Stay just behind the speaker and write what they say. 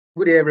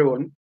Good day,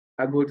 everyone.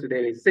 Our goal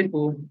today is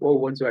simple. What we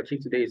want to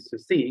achieve today is to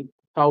see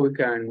how we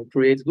can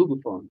create Google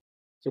Forms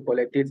to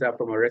collect data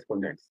from our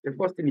respondents. The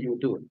first thing you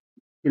do,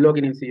 you log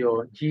in into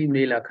your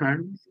Gmail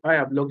account. I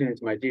have logged in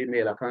into my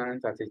Gmail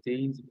account as it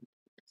is.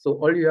 So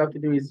all you have to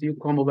do is you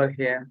come over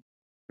here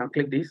and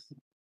click this.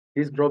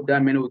 This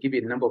drop-down menu will give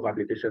you a number of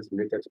applications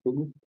related to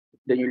Google.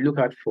 Then you look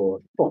out for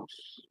forms.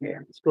 Yeah,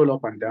 scroll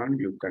up and down.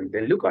 You can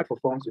then look out for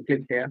forms. You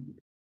click here,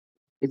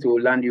 it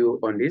will land you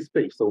on this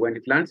page. So when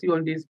it lands you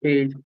on this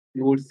page,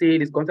 you will see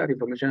this contact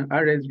information,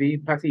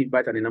 RSV, party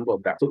invite, and a number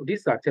of that. So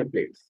these are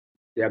templates.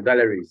 They are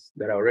galleries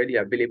that are already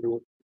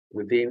available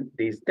within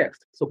this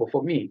text. So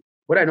for me,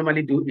 what I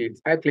normally do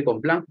is I click on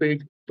blank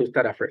page to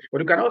start afresh. But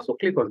you can also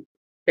click on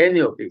any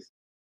of these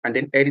and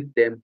then edit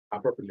them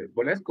appropriately.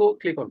 But let's go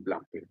click on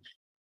blank page.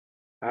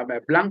 I have my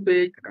blank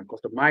page. I can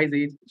customize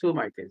it to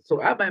my taste.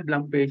 So I have my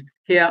blank page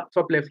here,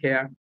 top left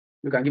here.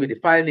 You can give it the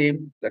file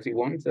name that you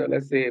want. So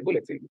let's say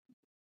bulletin.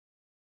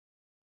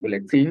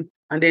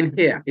 And then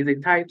here is a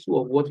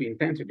title of what we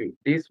intend to do.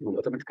 This will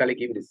automatically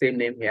give you the same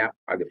name here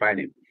as the file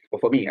name.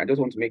 But for me, I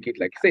just want to make it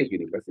like, say,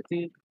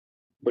 university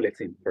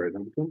bulletin, for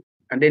example.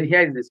 And then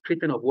here is the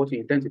description of what we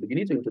intend to do. You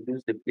need to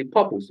introduce the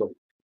purpose of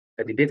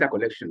the data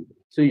collection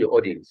to your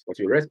audience or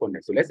to your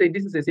respondents. So let's say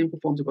this is a simple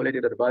form to collect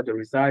data about the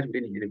research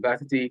within the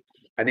university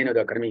and any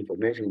other academic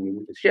information you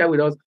want to share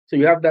with us. So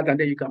you have that, and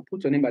then you can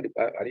put your name at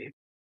the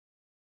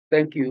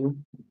Thank you.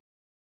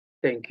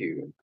 Thank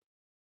you.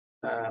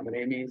 My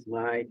name is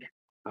Mike.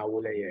 I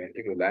will,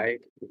 if you like,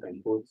 you can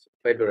put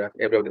every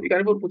other. You can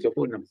even put your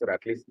phone number so that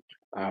at least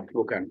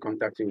people can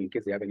contact you in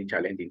case they have any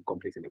challenge in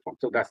completing the form.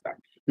 So that's that.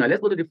 Now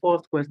let's go to the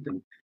first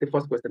question. The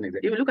first question is,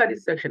 if you look at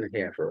this section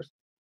here first,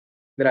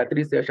 there are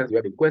three sections. We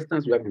have the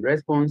questions, we have the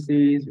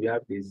responses, we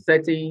have the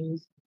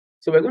settings.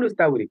 So we're going to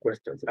start with the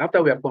questions.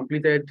 After we have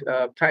completed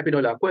typing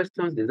all our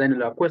questions,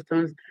 designing all our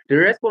questions, the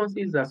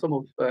responses are some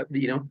of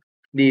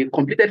the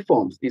completed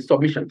forms, the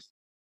submissions.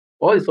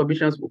 All the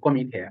submissions will come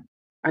in here.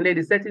 And then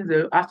the settings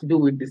have to do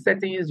with the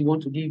settings you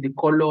want to give, the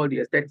color, the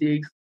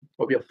aesthetics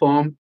of your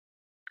form,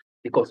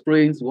 the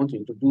constraints you want to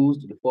introduce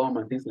to the form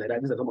and things like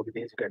that. These are some of the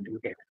things you can do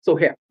here. So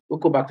here, we'll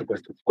go back to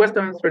questions.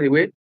 Questions straight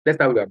away. Let's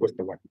start with our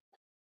question one.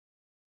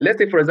 Let's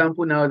say, for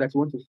example, now that you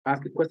want to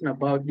ask a question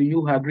about, do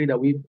you agree that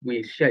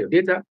we share your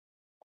data?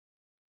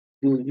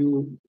 Do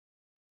you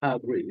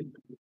agree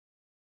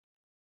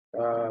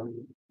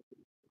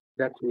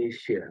that we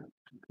share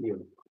your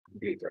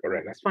data? All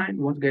right, that's fine.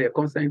 We want to get a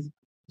consent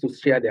to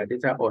share their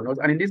data or not.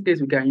 And in this case,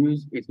 we can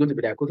use, it's going to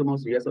be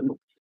dichotomous, yes or no.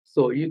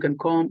 So you can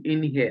come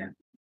in here.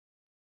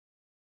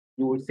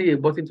 You will see a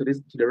button to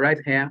the right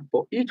here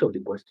for each of the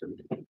questions.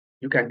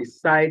 You can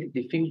decide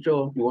the feature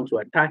you want to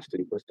attach to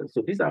the question.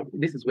 So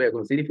this is where you're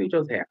going to see the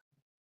features here.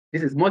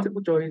 This is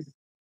multiple choice.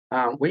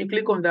 When you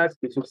click on that,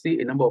 you will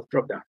see a number of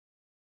drop down.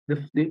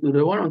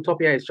 The one on top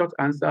here is short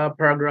answer.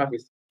 Paragraph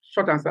is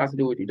short answer has to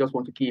do with you just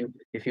want to key in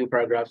a few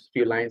paragraphs,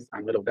 few lines,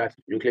 and all of that.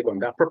 You click on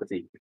that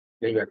property,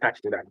 then you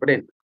attach to that. But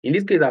then in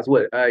this case as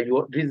well,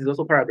 this is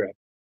also paragraph.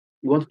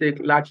 You want to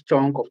take large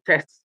chunk of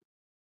text,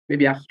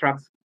 maybe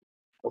abstracts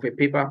of a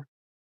paper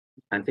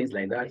and things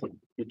like that.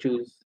 You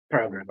choose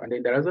paragraph, and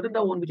then there is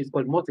another one which is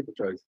called multiple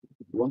choice.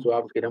 You want to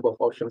have a number of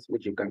options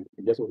which you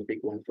just want to pick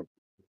one from,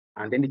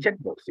 and then the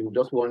checkbox. You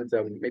just want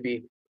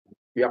maybe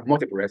you have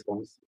multiple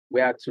response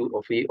where two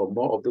or three or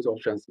more of those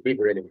options may be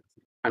relevant.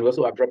 And we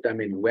also have drop-down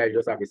menu where you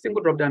just have a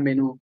single drop-down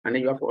menu, and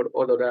then you have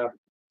all other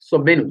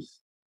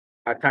sub-menus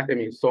attached. I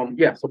mean, some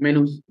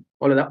sub-menus,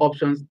 all other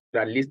options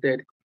that are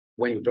listed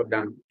when you drop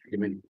down the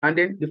menu. And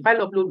then the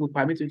file upload will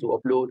permit you to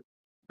upload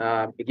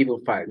a given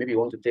file. Maybe you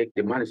want to take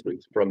the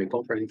manuscript from a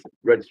conference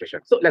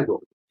registration. So let's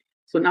go.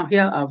 So now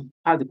here I've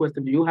asked the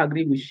question, do you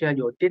agree we share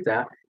your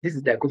data? This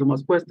is the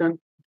dichotomous question.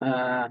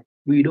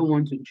 We don't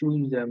want to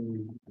choose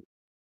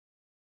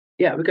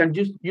yeah, we can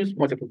just use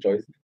multiple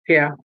choice.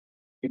 Here,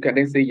 you can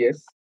then say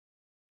yes.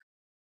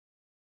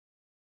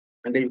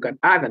 And then you can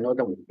add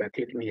another one by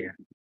clicking here.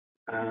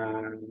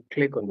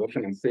 Click on the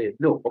option and say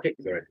no. Okay,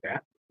 it's already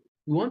there.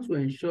 We want to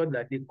ensure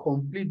that they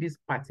complete this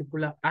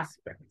particular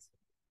aspect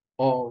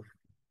of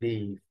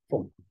the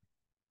form.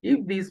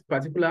 If this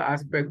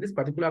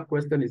particular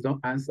question is not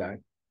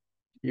answered,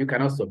 you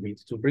cannot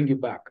submit to bring you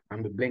back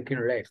and be blinking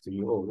red to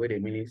you. Oh, wait a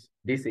minute,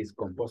 this is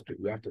compulsory.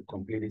 We have to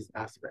complete this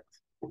aspect.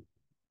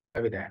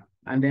 Over there.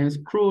 And then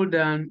scroll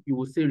down, you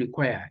will see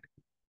required.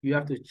 You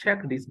have to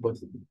check this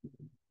button.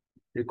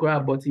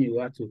 Required button, you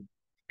have to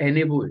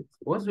enable it.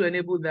 Once you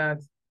enable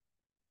that,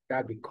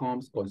 that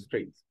becomes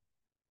constraint.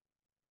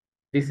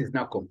 This is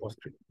now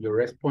compulsory. Your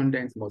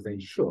respondents must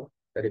ensure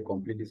that they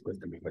complete this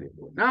question before they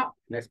go. Now,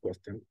 next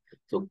question.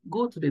 So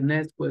go to the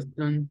next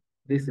question.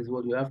 This is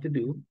what you have to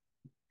do.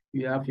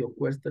 You have your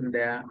question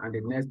there, and the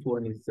next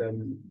one is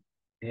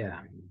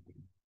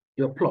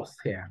your plus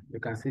here. You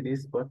can see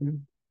this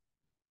button.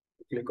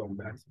 Click on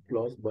that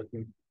plus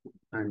button,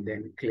 and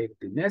then click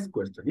the next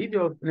question. If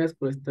your next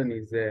question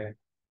is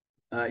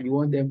you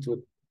want them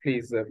to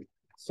please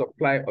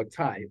supply or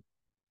type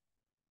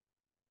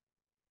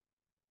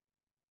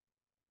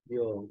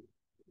your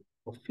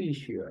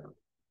official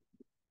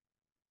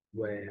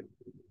web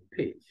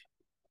page.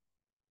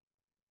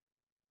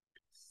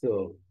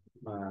 So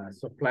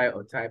supply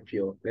or type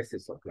your, let's say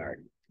supply.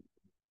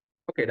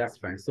 Okay, that's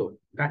fine. So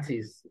that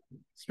is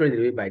straight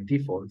away by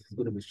default, it's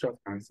going to be short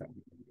answer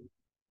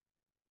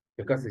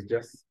because it's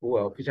just,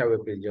 well, official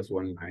web page, just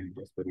one line,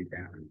 just put it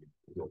down and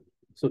go.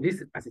 So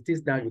this, as it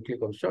is now, you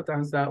click on short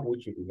answer,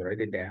 which is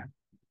already there.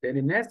 Then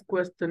the next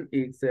question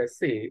is,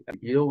 say,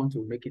 you don't want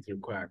to make it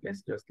required.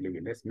 Let's just leave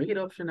it. Let's make it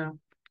optional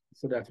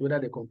so that whether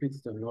they complete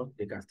it or not,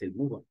 they can still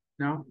move on.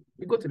 Now,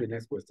 you go to the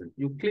next question.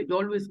 You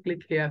always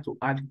click here to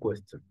add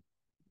question.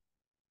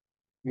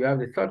 You have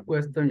the third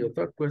question. Your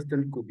third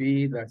question could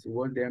be that you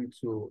want them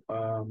to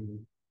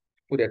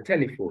put a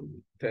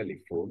telephone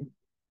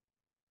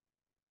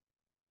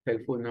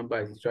number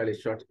is usually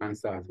short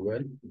answer as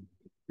well.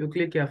 You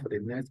click here for the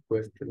next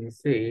question.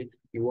 Say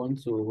you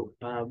want to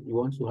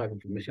have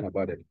information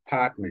about the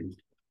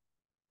department,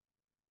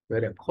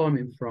 where they're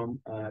coming from.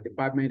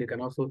 Department, they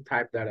can also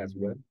type that as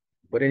well.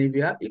 But then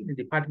if the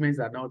departments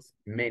are not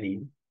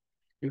many,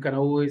 you can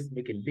always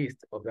make a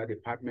list of that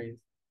department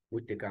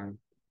which they can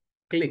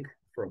click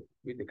from,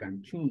 which they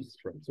can choose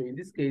from. So in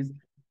this case,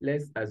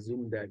 let's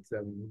assume that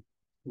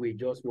we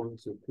just want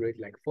to create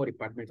like 4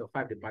 departments or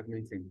 5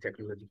 departments in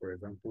technology, for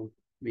example.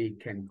 We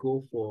can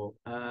go for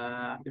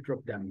a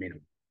drop-down menu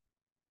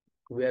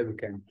where we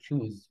can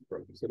choose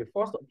from. So the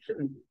first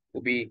option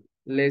will be,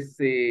 let's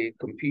say,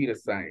 computer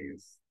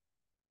science.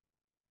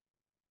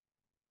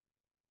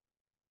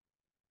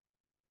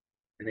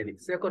 And then the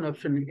second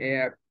option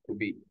here could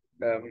be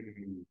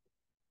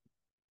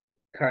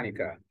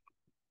mechanical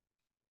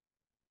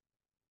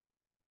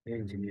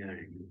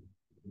engineering.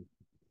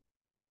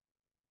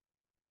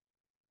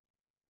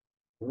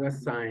 Well,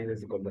 science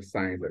is called the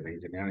science and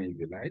engineering, if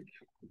you like.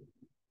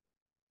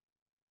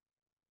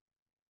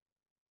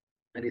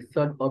 And the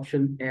third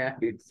option here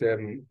is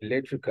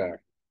electrical.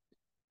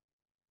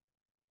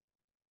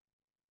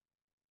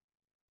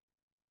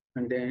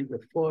 And then the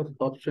fourth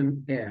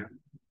option here,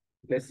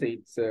 let's say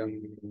it's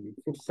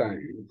food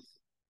science.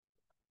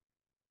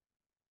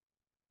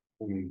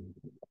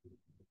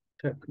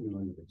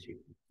 Technology.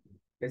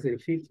 Let's say the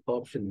fifth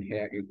option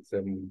here, it's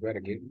where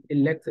again,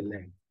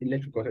 electrical.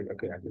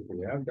 Okay, I think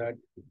we have that.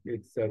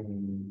 It's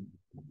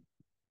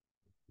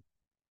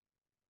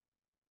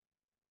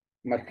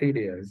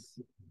materials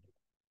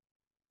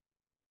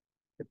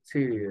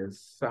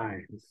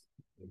science.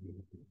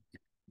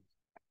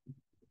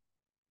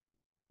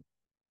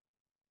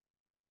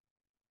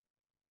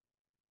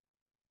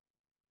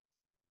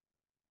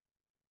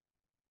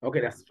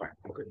 Okay, that's fine.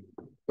 Okay,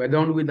 we're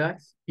done with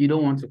that. You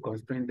don't want to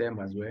constrain them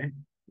as well.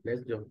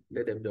 Let's just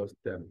let them just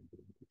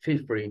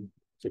feel free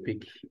to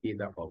pick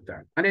either of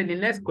that. And then the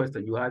next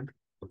question, you had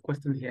a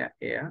question here.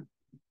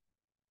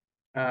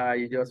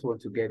 You just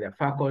want to get a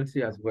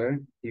faculty as well,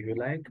 if you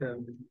like,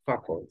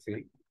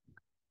 faculty.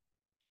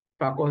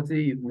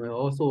 Faculty, you may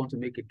also want to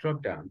make a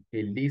drop down,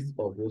 a list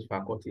of those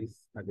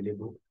faculties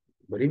available.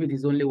 But if it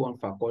is only one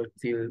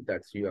faculty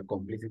that you are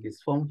completing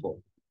this form for,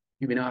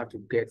 you may not have to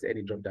get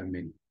any drop down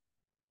menu.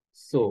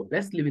 So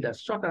let's leave it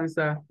as short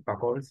answer,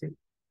 faculty.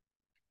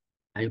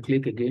 And you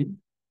click again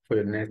for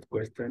your next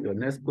question. Your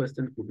next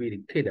question could be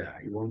the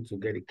cadre. You want to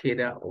get a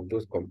cadre of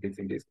those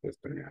completing this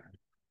questionnaire.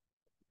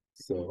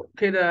 So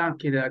cadre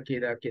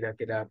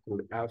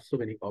could have so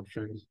many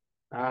options.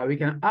 We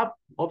can have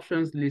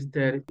options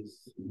listed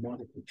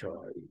multiple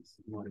choice.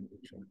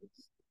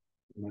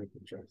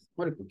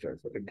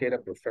 So the cadre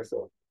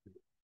professor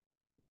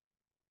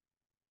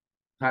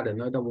had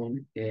another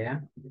one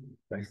here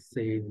by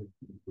saying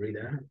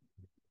reader.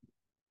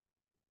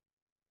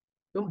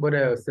 Don't bother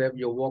yourself,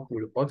 your work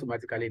will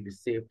automatically be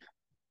saved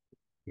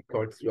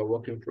because you're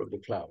working from the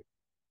cloud.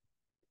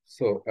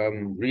 So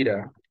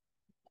reader,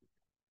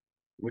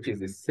 which is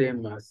the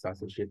same as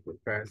associate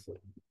professor.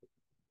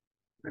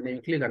 And then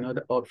you click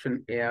another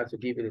option here to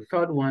give you the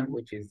third one,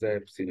 which is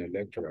the senior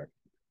lecturer.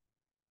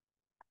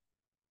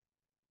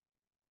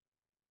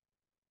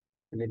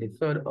 And then the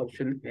third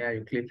option here,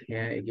 you click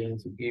here again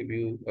to give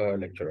you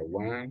lecturer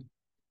 1.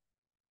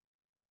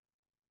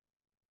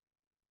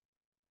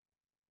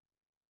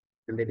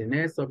 And then the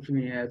next option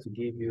here to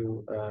give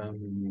you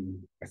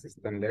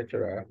assistant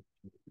lecturer.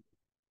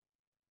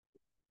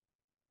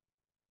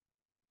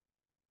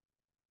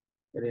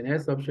 And the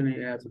next option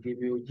here to give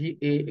you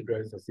GA,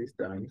 graduate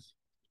assistant.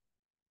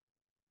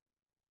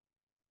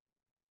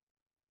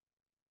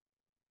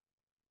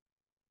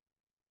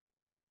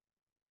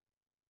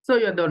 So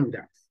you're done with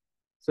that.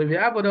 So if you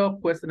have other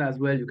questions as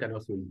well, you can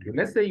also include.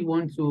 Let's say you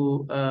want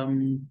to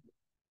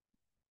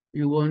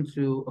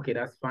okay,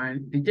 that's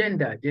fine. The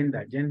gender.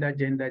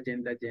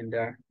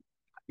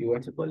 You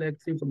want to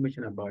collect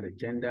information about the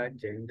gender.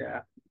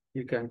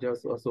 You can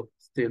just also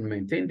still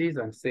maintain this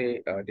and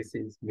say this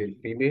is male,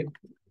 female.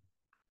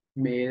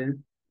 Male,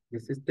 the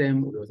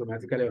system will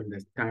automatically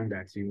understand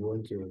that you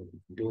want to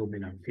do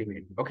male and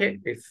female. Okay,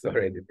 it's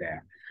already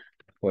there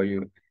for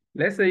you.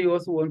 Let's say you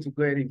also want to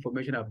get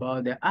information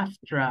about the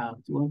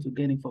abstract. You want to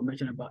get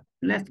information about,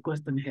 next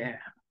question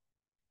here,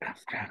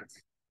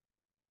 abstract.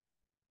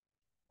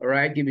 All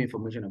right, give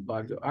information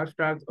about your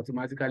abstract.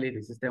 Automatically,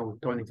 the system will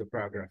turn into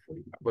paragraph for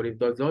you. But if it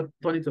does not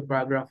turn into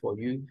paragraph for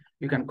you,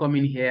 you can come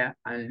in here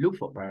and look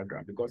for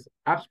paragraph, because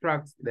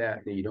abstracts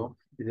there, you know,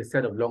 is a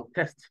set of long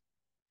text.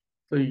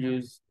 So you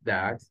use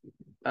that.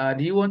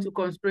 Do you want to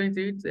constrain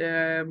it?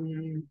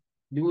 Do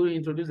you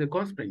introduce a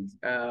constraint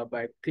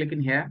by clicking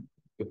here?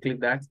 You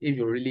click that if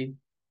you really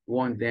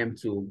want them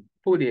to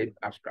put the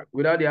abstract.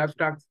 Without the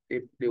abstract,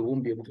 they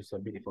won't be able to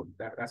submit it from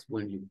that. That's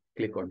when you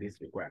click on this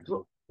requirement.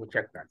 So we'll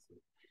check that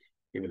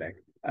if you like.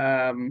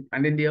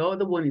 And then the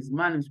other one is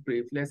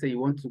manuscripts. Let's say you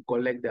want to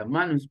collect the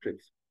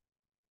manuscripts.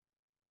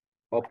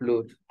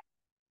 Upload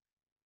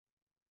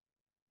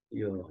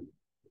your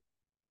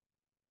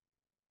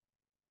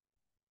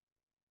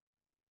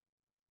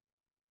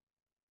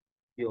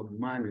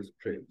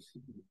manuscripts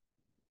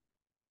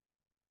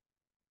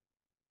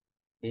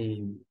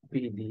in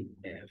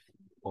PDF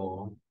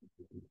or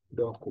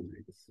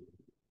documents.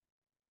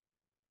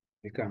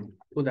 You can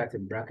put that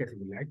in brackets if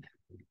you like.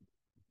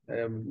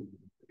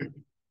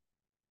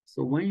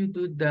 So when you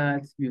do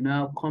that, you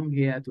now come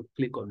here to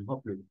click on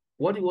upload.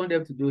 What you want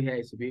them to do here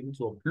is to be able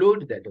to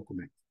upload their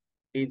document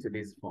into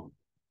this form.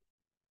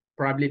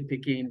 Probably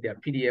picking their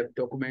PDF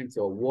documents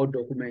or Word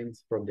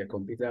documents from their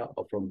computer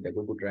or from the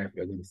Google Drive.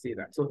 You're going to see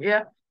that. So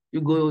here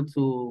you go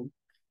to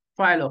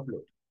file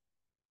upload.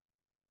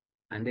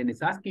 And then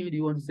it's asking you, do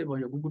you want to save on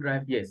your Google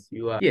Drive? Yes,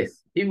 you are.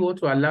 Yes, if you want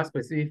to allow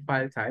specific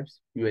file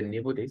types, you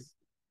enable this.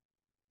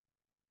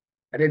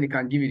 And then it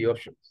can give you the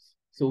options.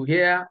 So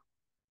here,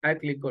 I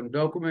click on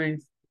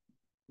documents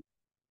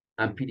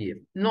and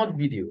PDF, not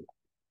video,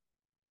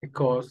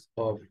 because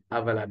of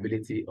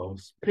availability of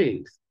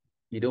space.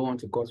 You don't want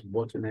to cause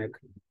bottleneck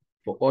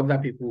for other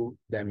people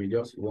that may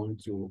just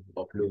want to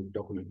upload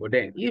document. But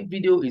then if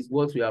video is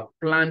what you have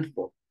planned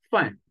for,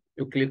 fine,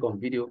 you click on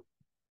video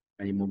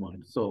and you move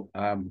on. So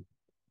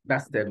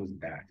that settles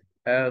that.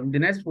 The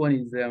next one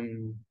is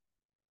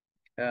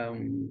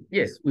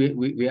yes,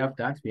 we have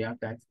that. We have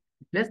that.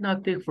 Let's now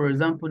take, for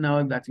example,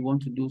 now that you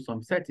want to do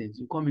some settings.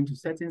 You come into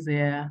settings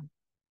here.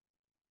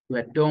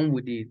 We're done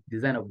with the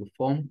design of the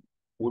form.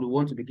 We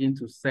want to begin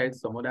to set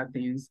some other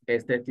things,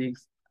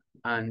 aesthetics,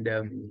 and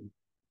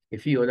a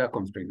few other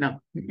constraints.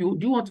 Now, do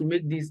you want to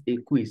make this a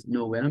quiz?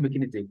 No, we're not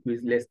making it a quiz.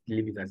 Let's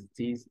leave it as it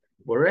is.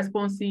 For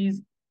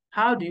responses,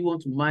 how do you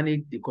want to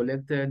manage the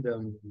collected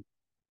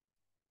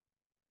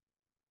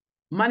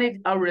manage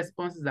how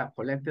responses are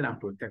collected and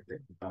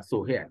protected?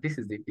 So here, this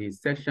is the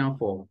section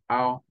for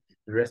how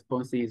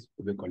responses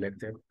will be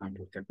collected and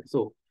protected.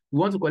 So we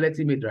want to collect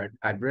email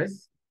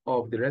address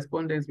of the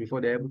respondents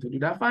before they're able to do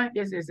that. Fine,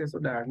 yes, so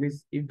that at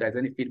least if there's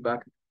any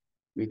feedback,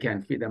 we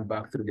can feed them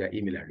back through their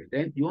email address.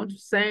 Then you want to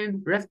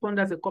send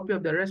responders a copy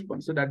of the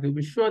response so that they'll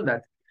be sure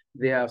that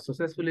they have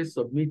successfully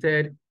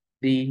submitted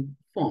the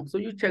form. So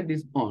you check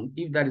this on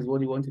if that is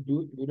what you want to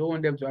do. If you don't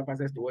want them to have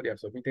access to what they have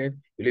submitted,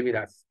 you leave it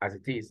as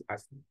it is,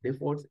 as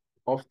default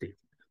off state.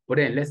 But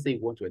then let's say you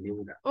want to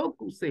enable that. Oh,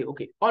 say,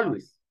 okay,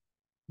 always.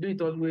 Do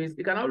it always.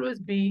 It can always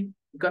be,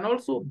 it can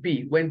also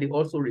be when they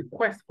also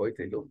request for it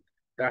alone.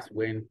 That's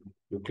when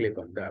you click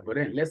on that. But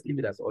then let's leave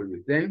it as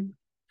always. Then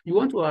you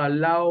want to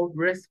allow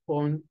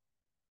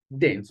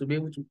respondents to be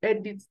able to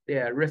edit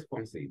their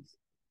responses.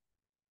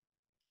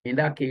 In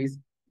that case,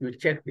 you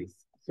check this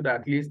so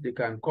that at least they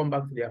can come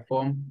back to their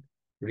form,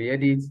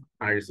 re-edit,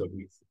 and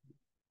resubmit.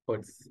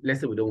 But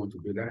let's say we don't want to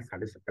do that at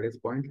this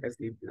point. Let's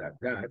leave it at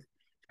that.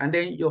 And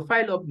then your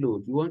file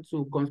upload, you want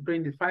to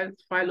constrain the file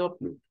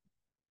upload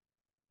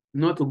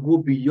not to go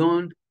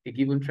beyond a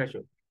given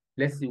threshold.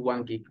 Let's see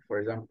 1 gig, for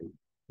example,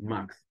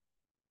 max,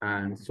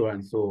 and so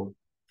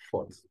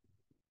forth.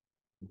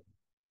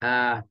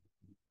 And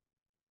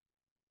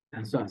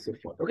so on and so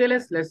forth. Okay,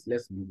 let's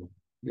move on.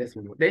 Let's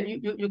move on. Then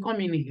you come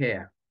in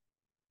here.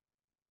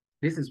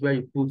 This is where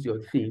you put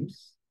your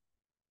themes,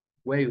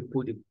 where you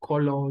put the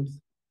colors,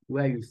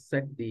 where you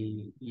set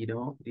the, you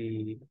know,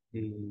 the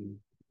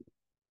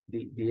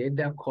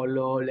header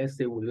color. Let's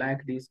say we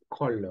like this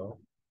color,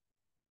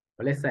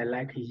 or let's say I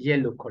like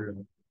yellow color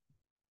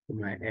to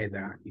my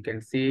header. You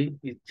can see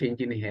it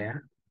changing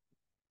here.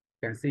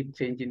 You can see it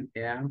changing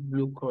here.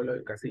 Blue color,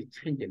 you can see it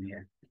changing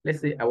here. Let's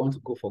say I want to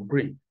go for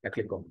green. I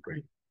click on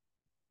green.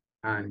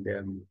 And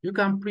you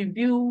can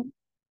preview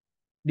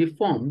the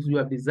forms you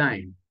have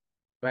designed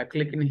by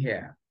clicking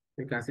here.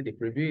 You can see the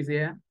preview is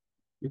here.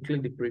 You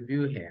click the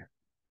preview here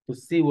to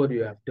see what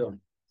you have done.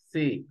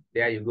 See,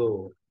 there you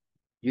go.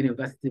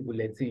 University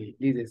bulletin.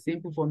 This is a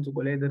simple form to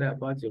collect data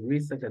about your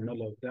research and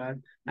all of that.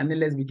 And then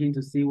let's begin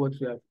to see what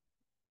you have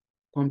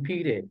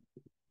computed.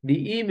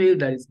 The email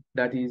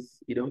that is,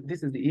 you know,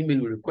 this is the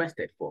email we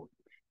requested for.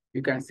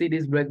 You can see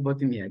this red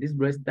button here, this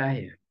red star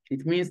here.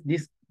 It means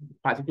this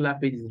particular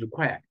page is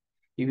required.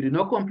 If you do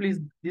not complete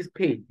this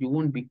page, you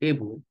won't be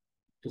able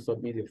to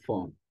submit a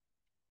form.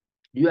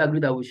 Do you agree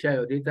that we share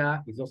your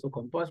data? Is also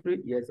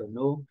compulsory? Yes or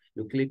no?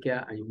 You click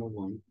here and you move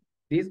on.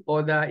 This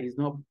order is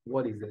not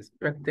what is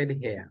expected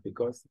here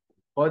because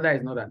order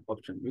is not an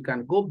option. You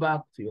can go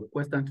back to your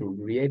question to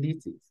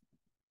re-edit it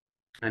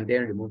and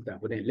then remove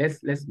that. But then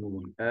let's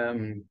move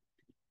on.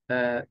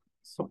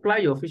 supply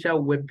your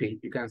official web page.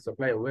 You can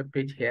supply your web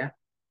page here,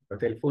 your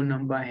telephone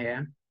number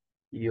here,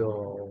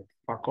 your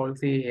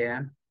faculty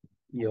here,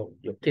 your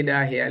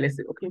cadre here. Let's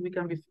say, okay, we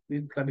can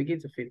begin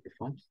to fill the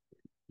forms.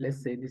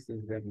 Let's say this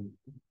is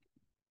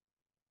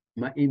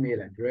my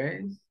email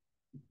address.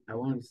 I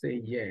want to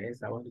say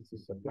yes. I wanted to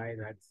supply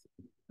that.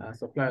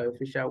 Supply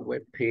official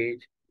web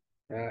page,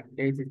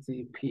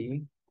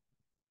 http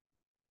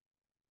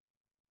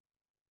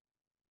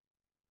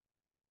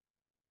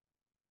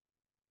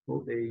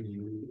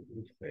OAU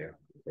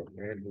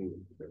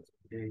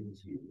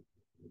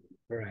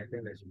All right,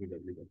 then that should be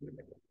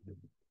www.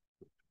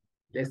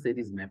 Let's say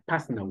this is my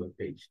personal web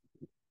page.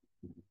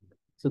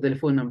 So the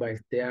telephone number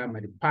is there, my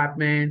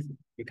department.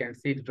 You can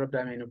see the drop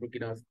down menu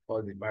booking us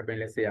all the department.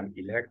 Let's say I'm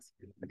elect.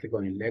 I click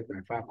on elect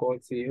my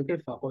faculty. Okay,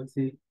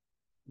 faculty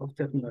of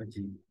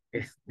technology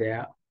is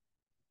there.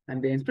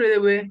 And then straight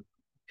away,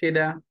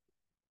 cadre,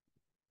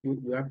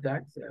 you have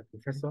that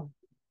professor.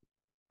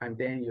 And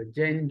then your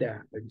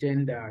gender,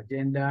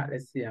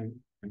 let's say I'm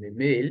a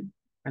male.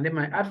 And then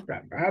my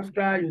abstract.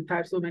 You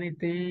type so many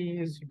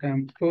things. You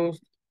can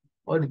post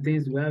all the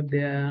things you have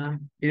there.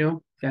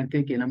 You can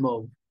take a number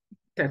of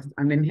text.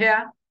 And then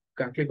here,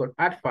 you can click on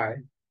add file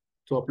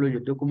to upload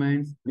your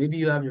documents. Maybe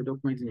you have your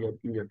documents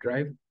in your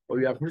drive, or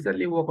you have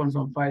recently worked on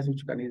some files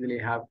which you can easily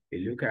have a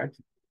look at,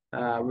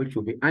 which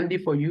will be handy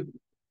for you.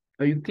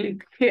 Or you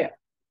click here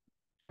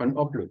on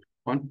upload.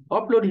 On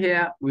upload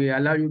here, we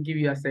allow you, give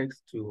you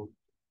access to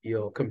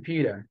your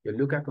computer, your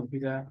local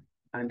computer,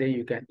 and then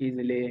you can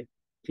easily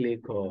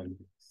click on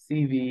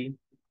CV,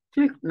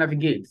 click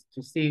navigate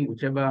to see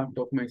whichever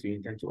documents you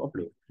intend to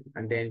upload.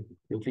 And then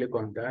you click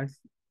on that.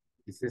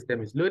 The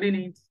system is loading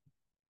it.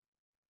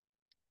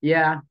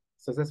 Yeah,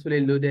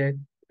 successfully loaded.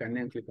 You can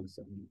then click on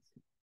submit.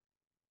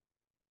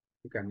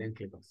 You can then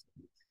click on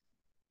submit.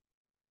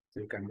 So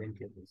you can then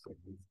click on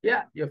submit.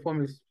 Yeah, your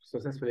form is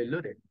successfully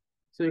loaded.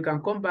 So you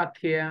can come back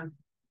here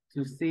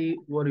to see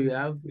what you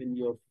have in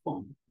your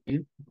form.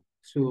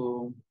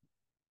 To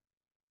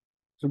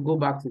go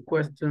back to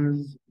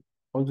questions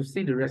or to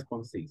see the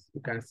responses. You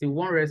can see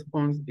one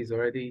response is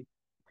already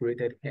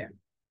created here.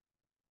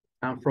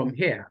 And from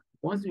here,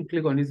 once you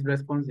click on this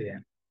response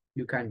here,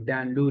 you can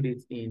download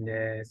it in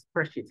the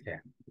spreadsheet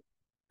here. It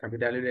can be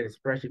downloaded in a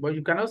spreadsheet, but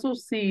you can also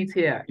see it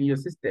here in your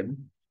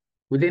system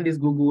within this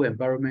Google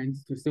environment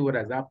to see what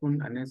has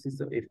happened and then see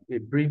a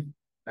brief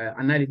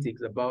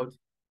analytics about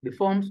the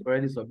forms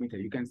already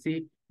submitted. You can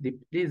see this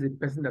is the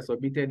person that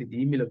submitted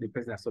the email of the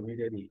person that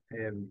submitted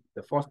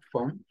the first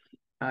form.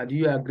 Do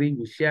you agree?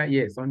 We share?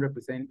 Yes,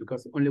 100%,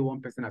 because only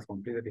one person has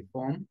completed the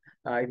form.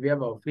 If we have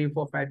about 3,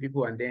 4, 5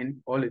 people, and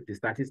then all of the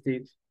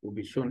statistics will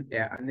be shown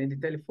here. And then the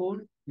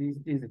telephone, this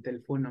is the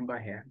telephone number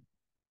here.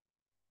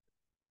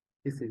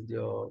 This is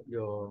your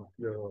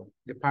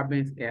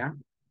department here.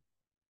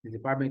 The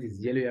department is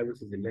yellow here,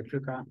 which is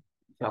electrical.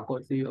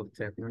 Faculty of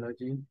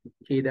Technology.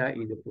 Cadre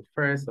is a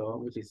professor,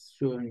 which is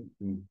shown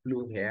in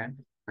blue here.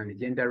 And the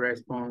gender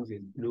response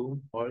is blue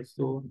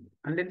also.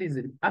 And then this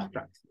is the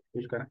abstract,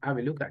 which you can have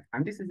a look at.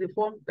 And this is the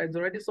form that's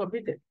already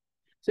submitted.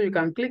 So you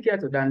can click here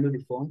to download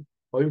the form,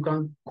 or you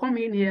can come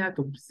in here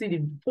to see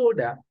the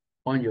folder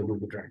on your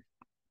Google Drive.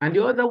 And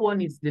the other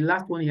one is the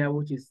last one here,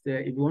 which is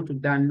if you want to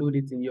download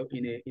it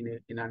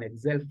in an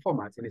Excel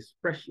format, in a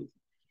spreadsheet.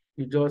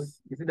 You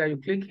see that you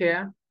click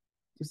here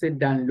to say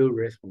download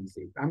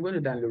responses. I'm going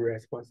to download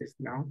responses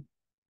now.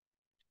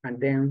 And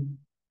then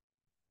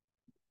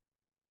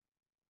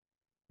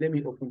let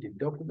me open the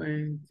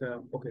document.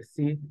 Okay,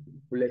 see,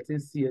 bulletin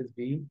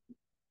CSV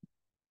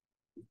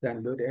is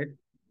downloaded.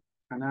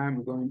 And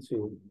I'm going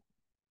to,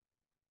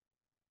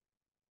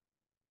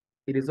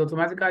 it is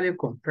automatically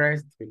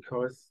compressed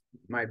because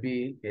it might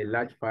be a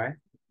large file,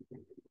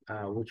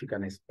 which you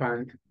can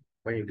expand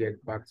when you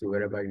get back to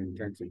wherever you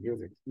intend to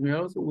use it. You may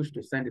also wish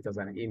to send it as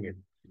an email.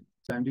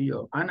 So do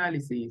your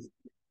analysis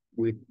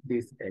with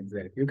this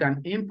Excel. You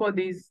can import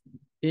this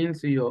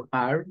into your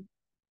R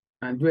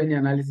and do any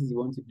analysis you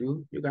want to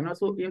do. You can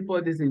also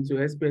import this into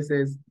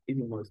SPSS if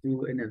you must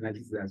do any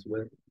analysis as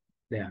well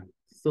there.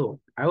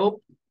 So I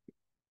hope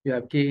you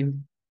have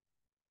gained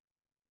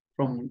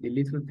from the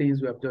little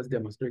things we have just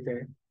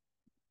demonstrated.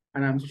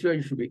 And I'm sure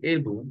you should be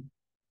able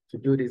to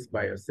do this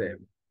by yourself.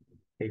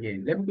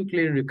 Again, let me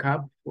quickly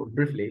recap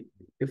briefly.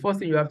 The first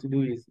thing you have to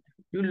do is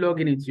you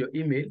log in into your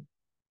email.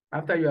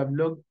 After you have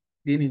logged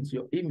in into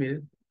your email,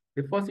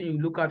 the first thing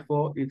you look out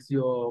for is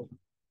your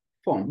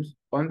forms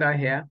under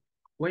here.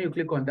 When you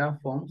click on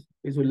that forms,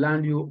 it will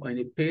land you on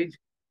a page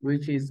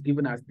which is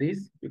given as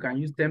this. You can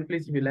use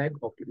templates if you like,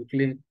 or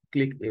you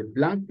click a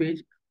blank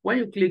page. When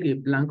you click a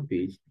blank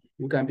page,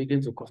 you can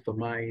begin to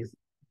customize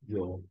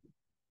your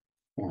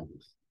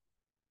forms.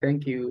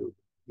 Thank you.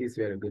 This is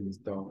very good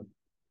install.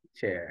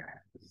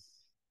 Cheers.